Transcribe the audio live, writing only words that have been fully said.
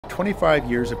25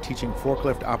 years of teaching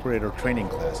forklift operator training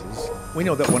classes, we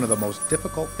know that one of the most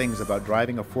difficult things about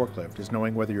driving a forklift is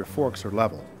knowing whether your forks are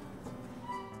level.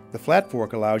 The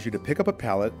FlatFork allows you to pick up a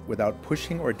pallet without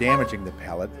pushing or damaging the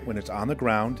pallet when it's on the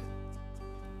ground,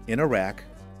 in a rack,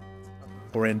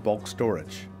 or in bulk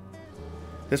storage.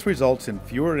 This results in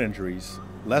fewer injuries,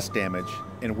 less damage,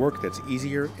 and work that's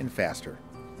easier and faster.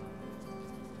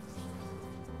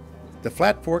 The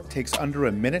FlatFork takes under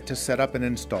a minute to set up and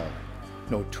install.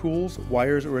 No tools,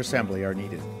 wires, or assembly are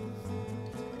needed.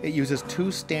 It uses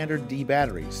 2 standard D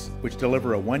batteries, which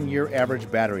deliver a 1-year average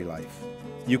battery life.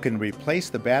 You can replace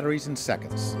the batteries in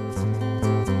seconds.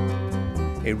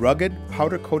 A rugged,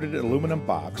 powder-coated aluminum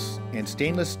box and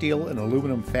stainless steel and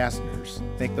aluminum fasteners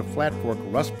make the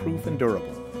FlatFork rust-proof and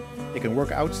durable. It can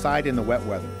work outside in the wet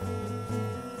weather.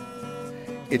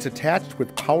 It's attached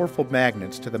with powerful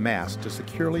magnets to the mast to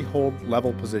securely hold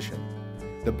level position.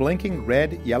 The blinking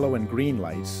red, yellow, and green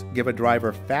lights give a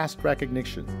driver fast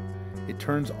recognition. It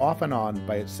turns off and on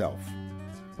by itself.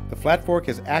 The FlatFork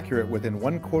is accurate within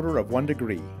 1/4 of 1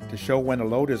 degree to show when a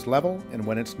load is level and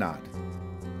when it's not.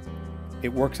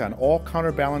 It works on all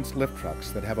counterbalanced lift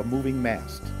trucks that have a moving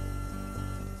mast.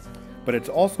 But it's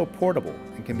also portable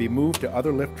and can be moved to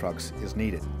other lift trucks as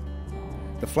needed.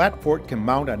 The FlatFork can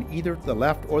mount on either the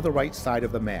left or the right side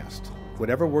of the mast,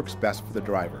 whatever works best for the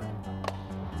driver.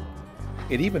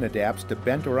 It even adapts to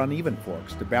bent or uneven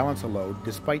forks to balance a load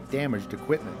despite damaged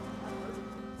equipment.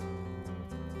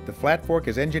 The FlatFork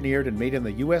is engineered and made in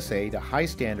the USA to high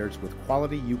standards with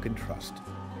quality you can trust.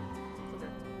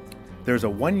 There's a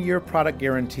 1-year product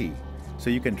guarantee, so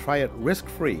you can try it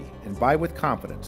risk-free and buy with confidence